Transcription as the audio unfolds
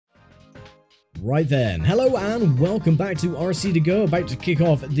Right then, hello and welcome back to RC2Go, about to kick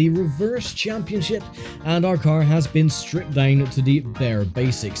off the Reverse Championship, and our car has been stripped down to the bare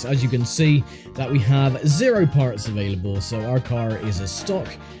basics. As you can see that we have 0 parts available, so our car is as stock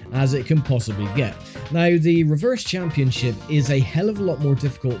as it can possibly get. Now, the Reverse Championship is a hell of a lot more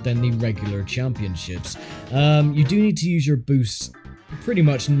difficult than the regular championships. You do need to use your boost pretty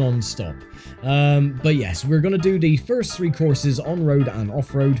much non-stop. But yes, we're going to do the first 3 courses on-road and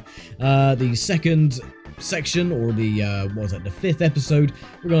off-road. The second section, or the, the 5th episode,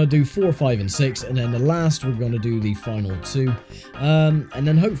 we're going to do 4, 5, and 6, and then the last, we're going to do the final 2. And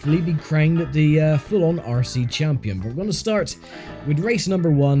then hopefully be crowned the full-on RC champion. But we're going to start with race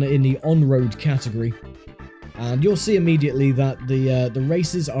number 1 in the on-road category. And you'll see immediately that the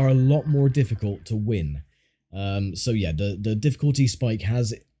races are a lot more difficult to win. So yeah, the difficulty spike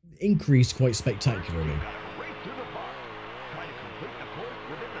has increased quite spectacularly.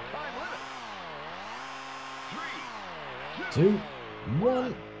 2,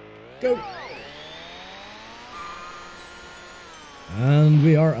 1, go! And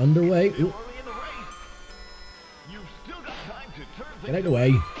we are underway. Ooh. Get out of the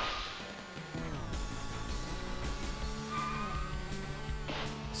way.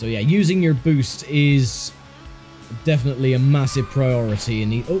 So yeah, using your boost is definitely a massive priority in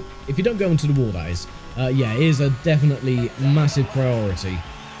the... Oh, if you don't go into the wall, that is. Yeah, it is a definitely massive priority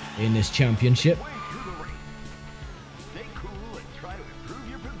in this championship.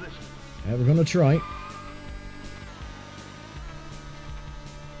 Yeah, we're gonna try.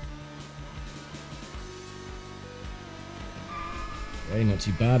 Okay, not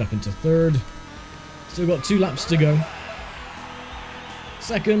too bad, up into 3rd. Still got 2 laps to go.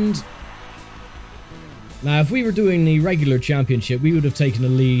 2nd. Now, if we were doing the regular championship, we would have taken the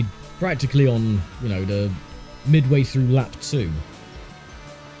lead practically on, you know, the midway through lap 2.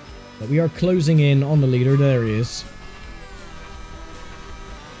 But we are closing in on the leader. There he is.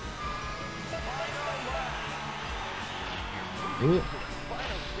 Ooh.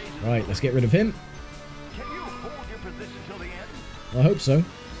 Right, let's get rid of him. I hope so.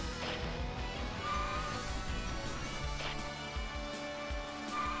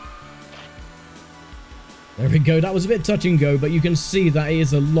 There we go. That was a bit touch and go, but you can see that it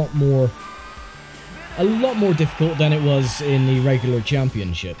is a lot more difficult than it was in the regular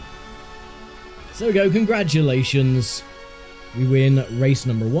championship. So we go. Congratulations. We win race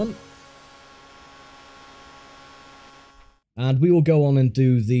number 1. And we will go on and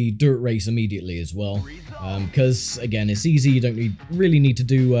do the dirt race immediately as well. Because, again, it's easy. You don't really need to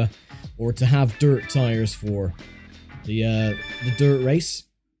do, or to have dirt tires for the dirt race.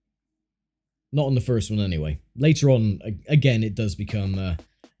 Not on the first one, anyway. Later on, again, it does become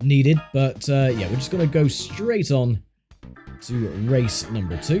needed. But, yeah, we're just going to go straight on to race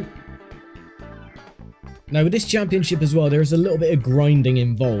number 2. Now, with this championship as well, there's a little bit of grinding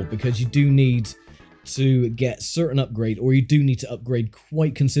involved, because you do need to get certain upgrade, or you do need to upgrade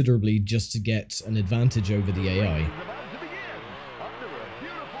quite considerably just to get an advantage over the AI.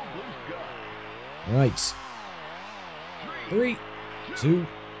 Right. 3, 2,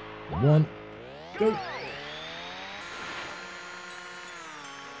 1, go! It's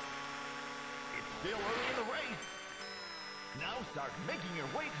still early in the race. Now start making your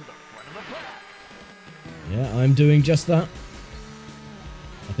way to the front of the pack. Yeah, I'm doing just that.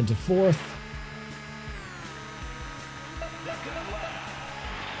 Up into 4th.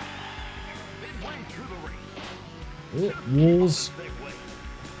 Oh, walls.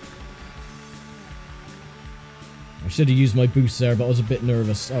 I should have used my boost there, but I was a bit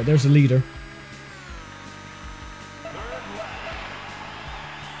nervous. Oh, there's a leader.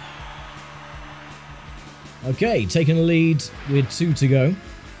 Okay, taking the lead with 2 to go.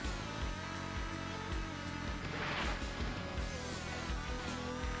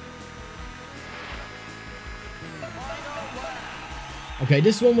 Okay,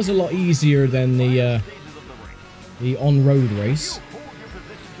 this one was a lot easier than the on-road race.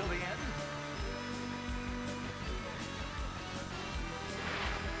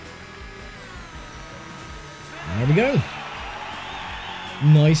 There we go.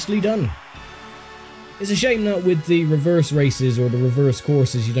 Nicely done. It's a shame that with the reverse races or the reverse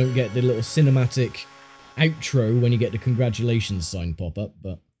courses you don't get the little cinematic outro when you get the congratulations sign pop up,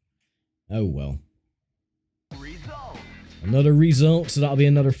 but oh well. Another result, so that'll be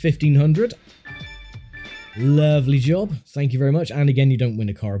another 1500. Lovely job. Thank you very much. And again, you don't win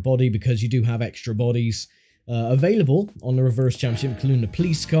a car body because you do have extra bodies available on the Reverse Championship, including the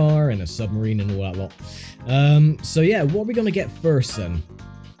police car and a submarine and all that lot. So yeah, what are we going to get first then?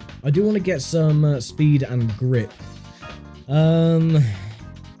 I do want to get some speed and grip.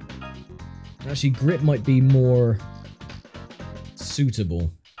 Actually, grip might be more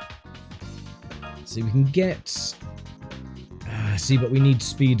suitable. See, we can get... see, but we need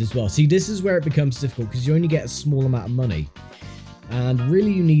speed as well. See, this is where it becomes difficult, because you only get a small amount of money. And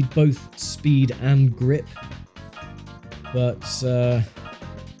really, you need both speed and grip. But, so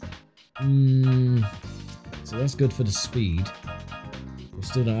that's good for the speed. We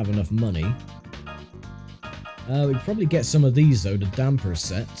still don't have enough money. We could probably get some of these, though, the damper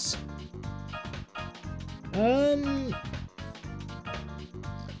sets.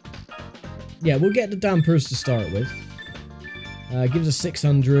 Yeah, we'll get the dampers to start with. Gives us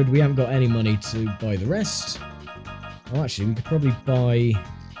 600. We haven't got any money to buy the rest. Oh, actually, we could probably buy...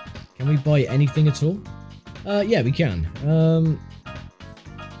 Can we buy anything at all? Yeah, we can.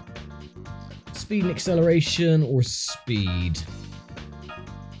 Speed and acceleration or speed?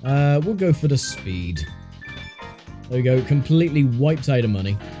 We'll go for the speed. There we go. Completely wiped out of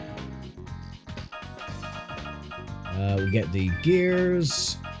money. We'll get the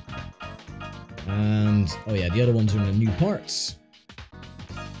gears. And, oh yeah, the other ones are in the new parts.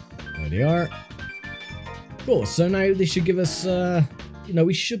 There they are. Cool, so now this should give us, you know,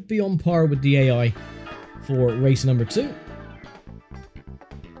 we should be on par with the AI for race number 2.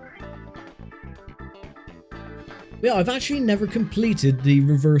 Yeah, I've actually never completed the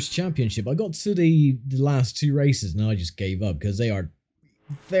reverse championship. I got to the last 2 races and I just gave up because they are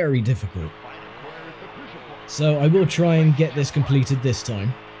very difficult. So I will try and get this completed this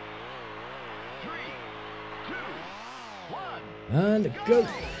time. 3, 2, 1. And go!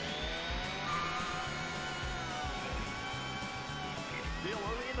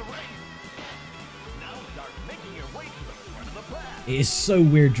 It is so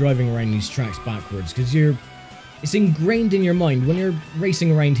weird driving around these tracks backwards, because it's ingrained in your mind. When you're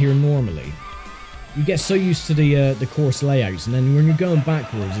racing around here normally, you get so used to the course layouts, and then when you're going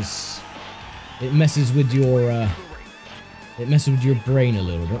backwards, it messes with your brain a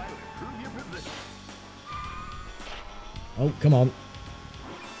little bit. Oh, come on.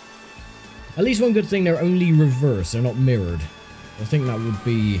 At least one good thing, they're only reverse, they're not mirrored. I think that would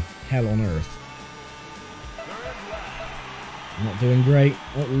be hell on earth. Not doing great.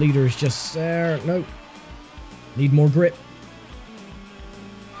 Oh, leader's just there. Nope. Need more grip.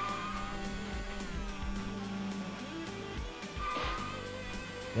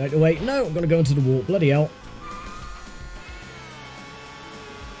 Right away. No, I'm gonna go into the wall. Bloody hell.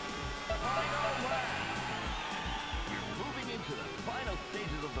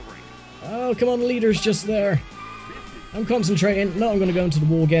 Oh, come on, leader's just there. I'm concentrating. No, I'm gonna go into the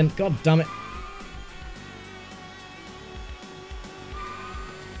wall again. God damn it.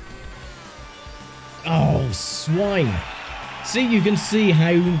 Oh, swine. See, you can see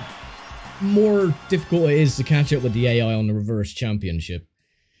how more difficult it is to catch up with the AI on the reverse championship.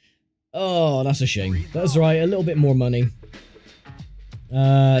 Oh, that's a shame. That's right, a little bit more money.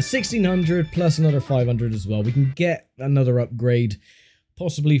 1600 plus another 500 as well. We can get another upgrade,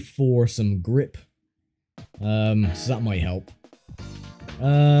 possibly for some grip. So that might help.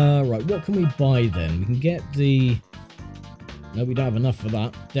 Right, what can we buy then? We can get the... No, we don't have enough for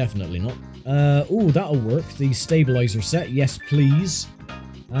that. Definitely not. Oh, that'll work. The stabilizer set. Yes, please.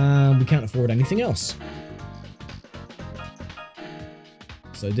 We can't afford anything else.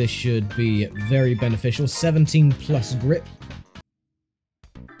 So this should be very beneficial. 17 plus grip.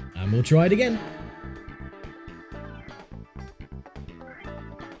 And we'll try it again.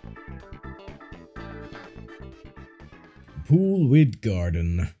 Pool with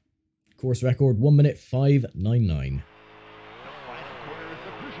garden. Course record 1 minute 599.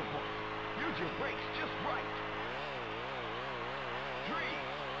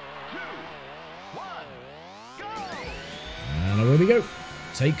 And away we go.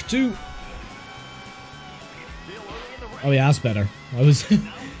 Take 2. Oh yeah, that's better. I was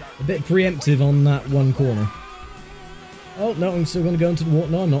a bit preemptive on that one corner. Oh no, I'm still going to go into the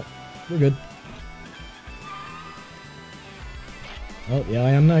water. No, I'm not. We're good. Oh yeah, I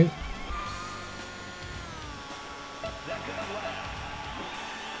am now.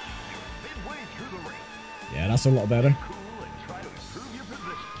 Yeah, that's a lot better.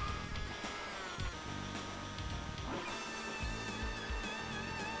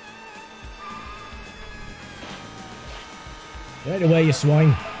 Right away, you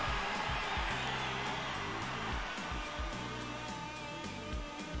swine.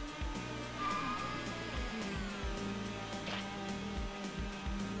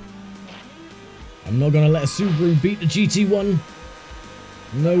 I'm not gonna let a Subaru beat the GT1.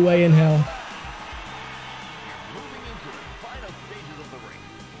 No way in hell. Moving into the final stages of the race.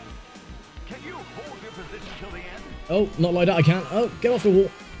 Can you hold your position till the end? Oh, not like that, I can't. Oh, get off the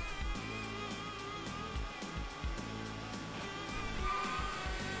wall.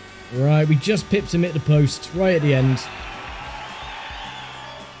 Right, we just pipped him at the post, right at the end.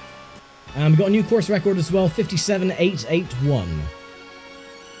 And we got a new course record as well, 57.881.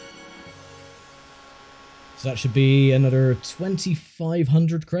 So that should be another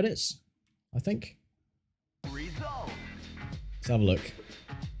 2,500 credits, I think. Let's have a look.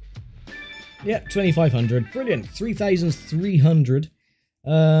 Yep, 2,500. Brilliant. 3,300.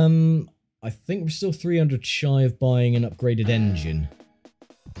 I think we're still 300 shy of buying an upgraded engine.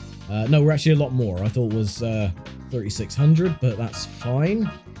 No, we're actually a lot more. I thought it was 3,600, but that's fine.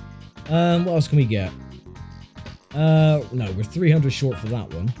 What else can we get? No, we're 300 short for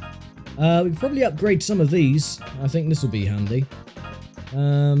that one. We can probably upgrade some of these. I think this will be handy.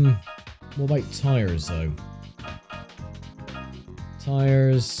 What about tires, though?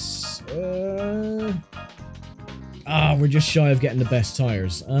 Tires... we're just shy of getting the best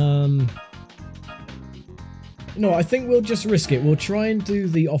tires. No, I think we'll just risk it. We'll try and do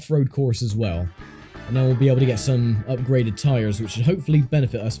the off-road course as well. And then we'll be able to get some upgraded tires, which should hopefully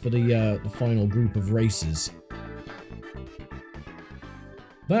benefit us for the final group of races.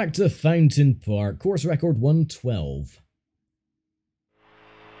 Back to Fountain Park. Course record 112. The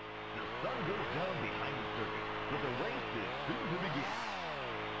sun goes down behind the circuit, but the race is soon to begin.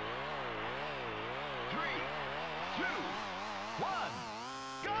 3, 2, 1,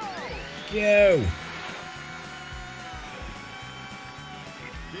 go! Go!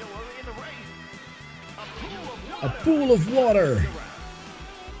 Still early in the race. A pool of water!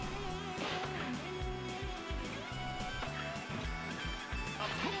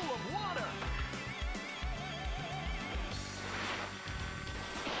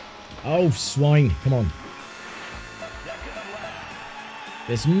 Oh, swine. Come on.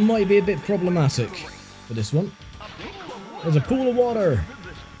 This might be a bit problematic for this one. There's a pool of water.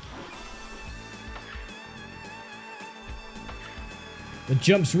 The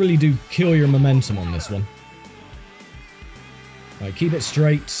jumps really do kill your momentum on this one. Right, keep it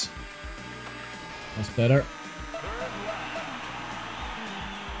straight. That's better.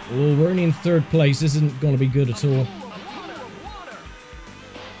 Oh, we're only in third place. This isn't going to be good at all.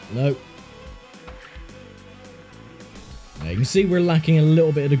 No. Now you can see we're lacking a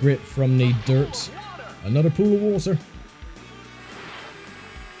little bit of the grip from the dirt. Another pool of water.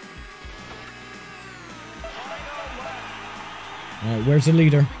 Alright, where's the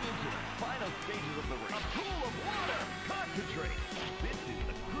leader?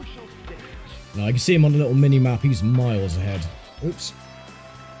 No, I can see him on the little mini-map. He's miles ahead. Oops.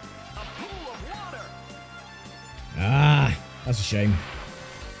 Ah, that's a shame.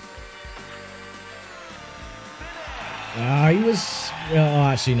 He was... Oh,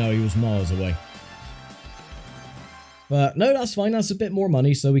 actually, no, he was miles away. But, no, that's fine. That's a bit more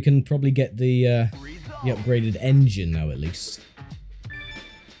money, so we can probably get the upgraded engine now, at least.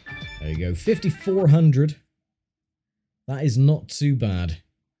 There you go. 5,400. That is not too bad.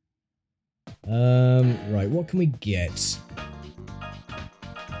 Right, what can we get?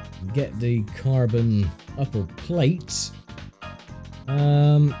 Get the carbon upper plate.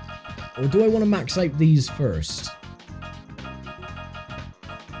 Or do I want to max out these first?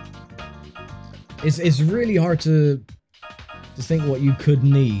 It's really hard to think what you could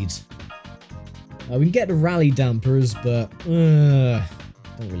need. We can get the rally dampers, but don't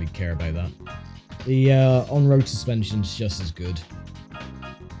really care about that. The on-road suspension's just as good.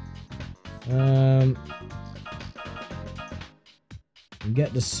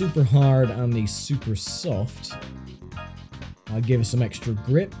 Get the super hard and the super soft. I'll give us some extra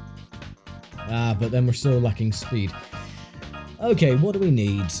grip. But then we're still lacking speed. Okay, what do we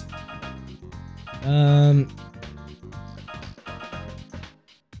need?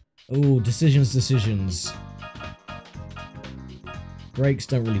 Oh, decisions. Brakes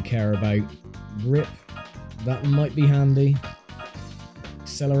don't really care about. Grip, that might be handy.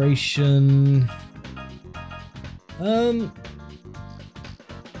 Acceleration. We'll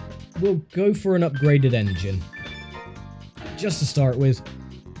go for an upgraded engine. Just to start with.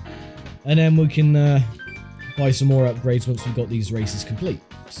 And then we can buy some more upgrades once we've got these races complete.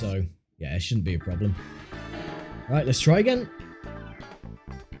 So, yeah, it shouldn't be a problem. Right, let's try again.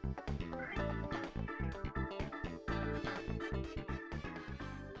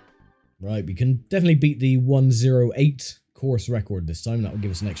 Right, we can definitely beat the 108 course record this time. That will give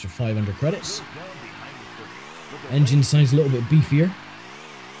us an extra 500 credits. Engine sounds a little bit beefier.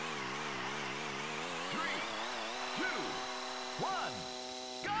 3, 2, 1,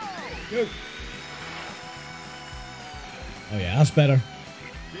 go! Go! Oh yeah, that's better.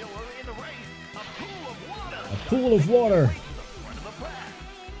 Still early in the race. A pool of water.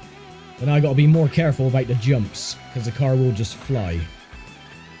 But now I gotta be more careful about the jumps, because the car will just fly.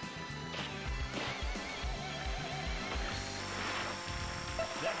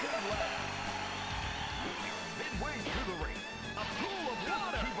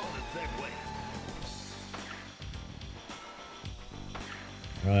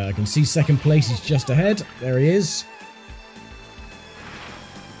 Right, I can see second place. He's just ahead. There he is.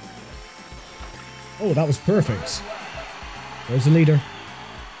 Oh, that was perfect. There's the leader.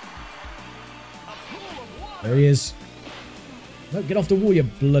 There he is. No, get off the wall, you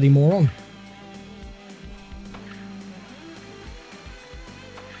bloody moron.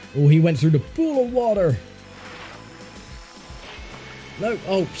 Oh, he went through the pool of water. No,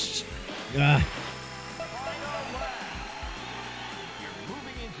 oh, ah.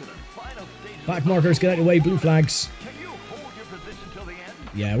 Back markers, get out of the way, blue flags. Can you hold your position till the end?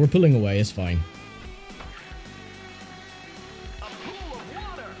 Yeah, we're pulling away, it's fine. A pool of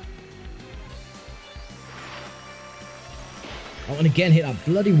water. Oh, and again hit that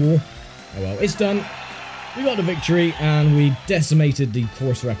bloody wall. Oh well, it's done. We got the victory, and we decimated the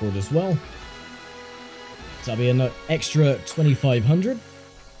course record as well. So that'll be an extra 2,500,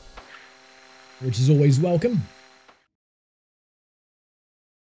 which is always welcome.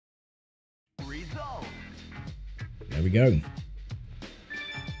 Result. There we go.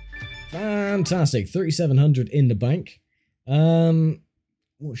 Fantastic. 3,700 in the bank.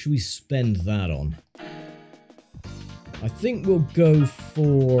 What should we spend that on? I think we'll go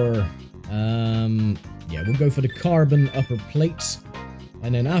for... yeah, we'll go for the carbon upper plates.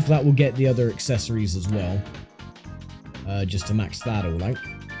 And then after that, we'll get the other accessories as well. Just to max that all out.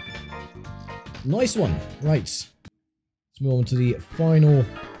 Nice one. Right. Let's move on to the final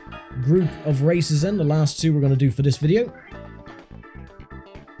group of races then. The last two we're going to do for this video.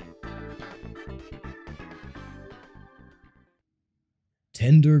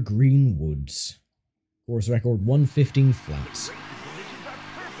 Tender Green Woods. Course record 115 flats. Conditions are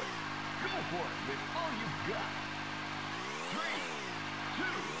perfect. Go for it with all you've got. 3, 2,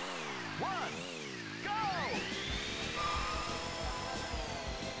 1, go!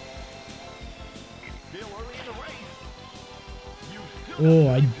 It's still early in the race. You still Oh,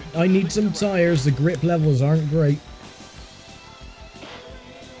 have time to I need some tires. The grip levels aren't great.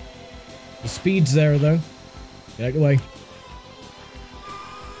 The speed's there though. Get out of the way.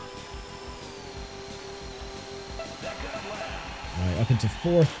 Right, up into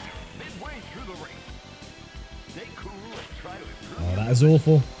fourth. midway through the race. Stay cool and try to improve. Oh, that is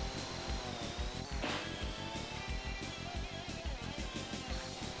awful.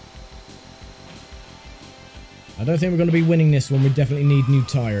 I don't think we're going to be winning this one. We definitely need new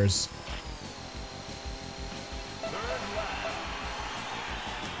tires.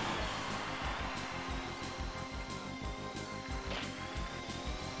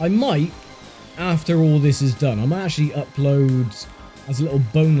 I might, after all this is done, I might actually upload as a little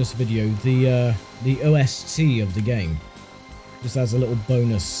bonus video the OST of the game. Just as a little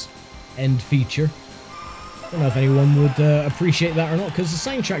bonus end feature. Don't know if anyone would appreciate that or not, because the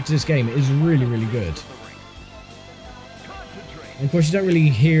soundtrack to this game is really, really good. And of course you don't really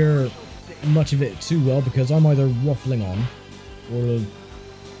hear much of it too well, because I'm either waffling on, or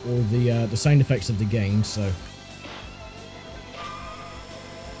the sound effects of the game, so...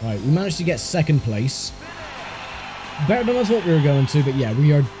 Right, we managed to get second place. Better than I thought we were going to, but yeah,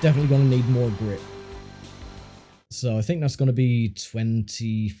 we are definitely going to need more grip. So I think that's going to be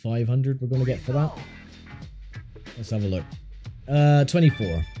 2,500 we're going to get for that. Let's have a look.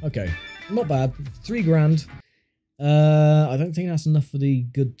 24. Okay, not bad. 3 grand. I don't think that's enough for the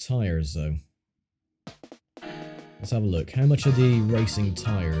good tires, though. Let's have a look. How much are the racing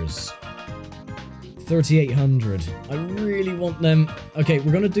tires? 3,800. I really want them. Okay,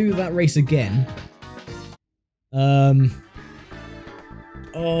 we're gonna do that race again.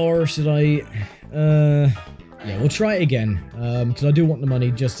 Or should I? Yeah, we'll try it again. Because I do want the money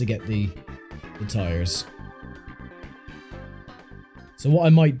just to get the tires. So what I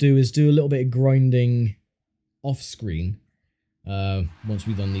might do is do a little bit of grinding off screen. Once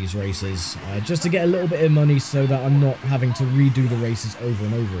we've done these races, just to get a little bit of money, so that I'm not having to redo the races over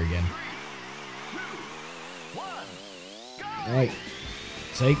and over again. Right,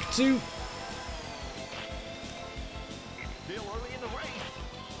 take 2. Still early in the race.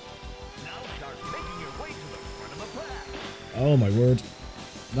 Now start making your way to the front of the pack. Oh my word.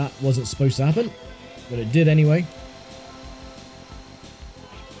 That wasn't supposed to happen, but it did anyway.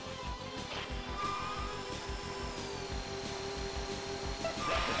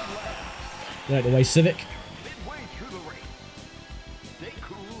 Get out of the way, Civic. Midway through the race. Stay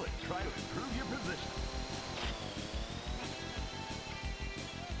cool and try to improve your position.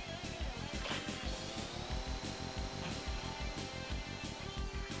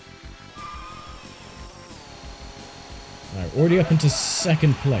 Alright, already up into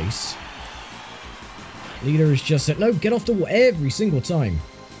second place. Leader is just said, no, get off the wall every single time.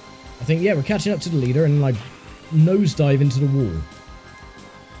 I think, yeah, we're catching up to the leader and, like, nosedive into the wall.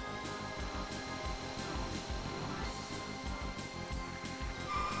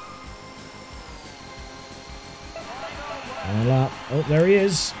 Oh, there he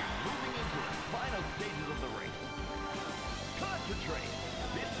is. Moving into the final stages of the race. Concentrate.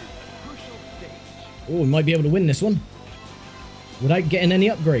 This is the crucial stage. Oh, we might be able to win this one without getting any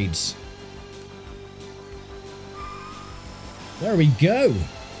upgrades. There we go.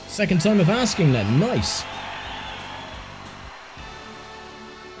 Second time of asking then. Nice.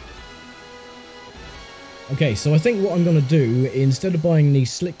 Okay, so I think what I'm going to do, instead of buying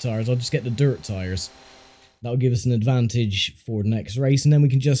these slick tires, I'll just get the dirt tires. That'll give us an advantage for the next race, and then we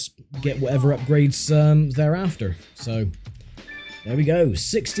can just get whatever upgrades thereafter. So, there we go.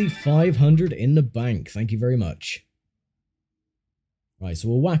 6,500 in the bank. Thank you very much. Right, so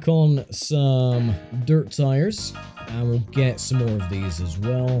we'll whack on some dirt tires, and we'll get some more of these as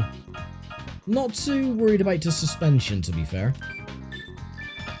well. Not too worried about the suspension, to be fair.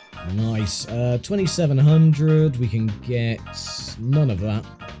 Nice. 2,700. We can get none of that.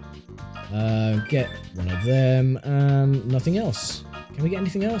 Get one of them, and nothing else. Can we get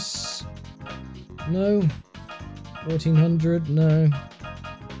anything else? No. 1,400. No.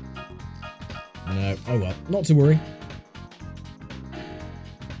 No. Oh well. Not to worry.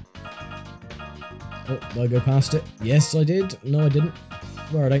 Oh, did I go past it? Yes, I did. No, I didn't.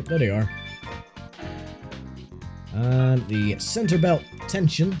 Where are they? There they are. And the center belt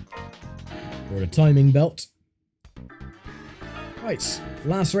tension, or the timing belt. Right,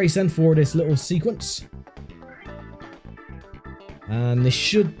 last race then for this little sequence. And this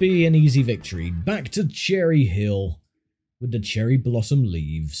should be an easy victory. Back to Cherry Hill with the cherry blossom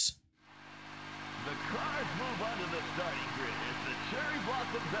leaves. The cars move onto the starting grid as the cherry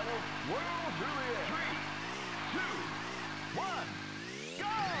blossom petals whirl through the air. 3, 2, 1,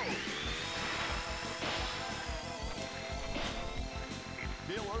 go! It's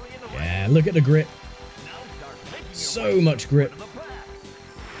still early in the race. Yeah, look at the grip. Now start making your So way much grip. to the pack.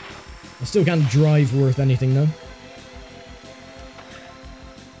 I still can't drive worth anything though.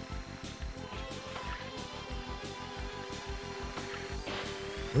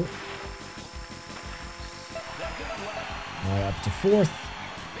 Oh. Right, up to fourth.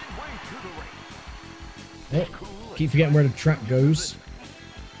 Midway through the race. Oh, keep forgetting where the track goes.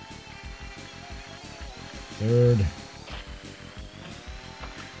 Third.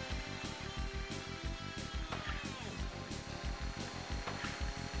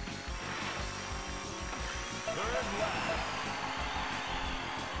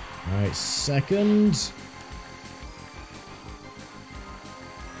 Alright, second.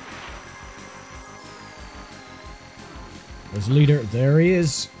 There's the leader. There he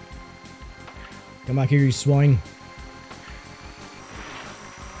is. Come back here, you swine.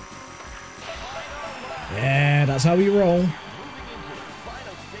 Yeah, that's how we roll. Moving into the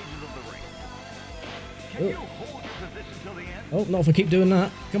final stages of the race. Can you hold your position till the end? Oh, not if I keep doing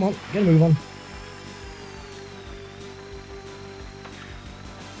that. Come on, get a move on.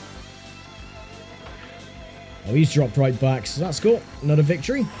 Oh, he's dropped right back, so that's cool. Another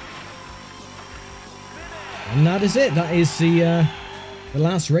victory. And that is it. That is the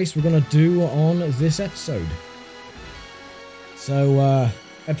last race we're going to do on this episode. So,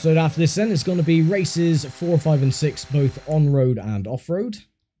 episode after this then is going to be races 4, 5, and 6, both on-road and off-road.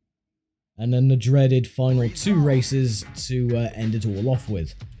 And then the dreaded final 2 races to end it all off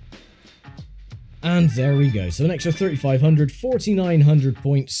with. And there we go. So an extra 3,500, 4,900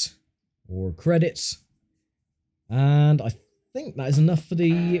 points or credits. And I think that is enough for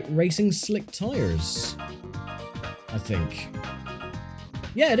the racing slick tires. I think.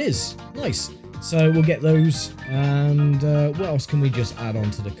 Yeah, it is. Nice. So we'll get those. And what else can we just add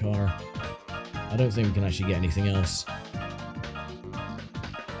on to the car? I don't think we can actually get anything else.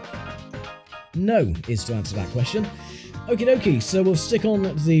 No, is to answer that question. Okie dokie, so we'll stick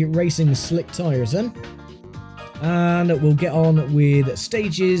on the racing slick tires then. And we'll get on with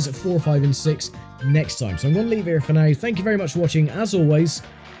stages 4, 5, and 6 next time. So I'm going to leave it here for now. Thank you very much for watching, as always.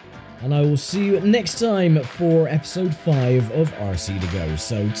 And I will see you next time for episode 5 of RC to Go.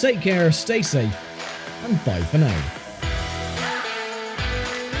 So take care, stay safe, and bye for now.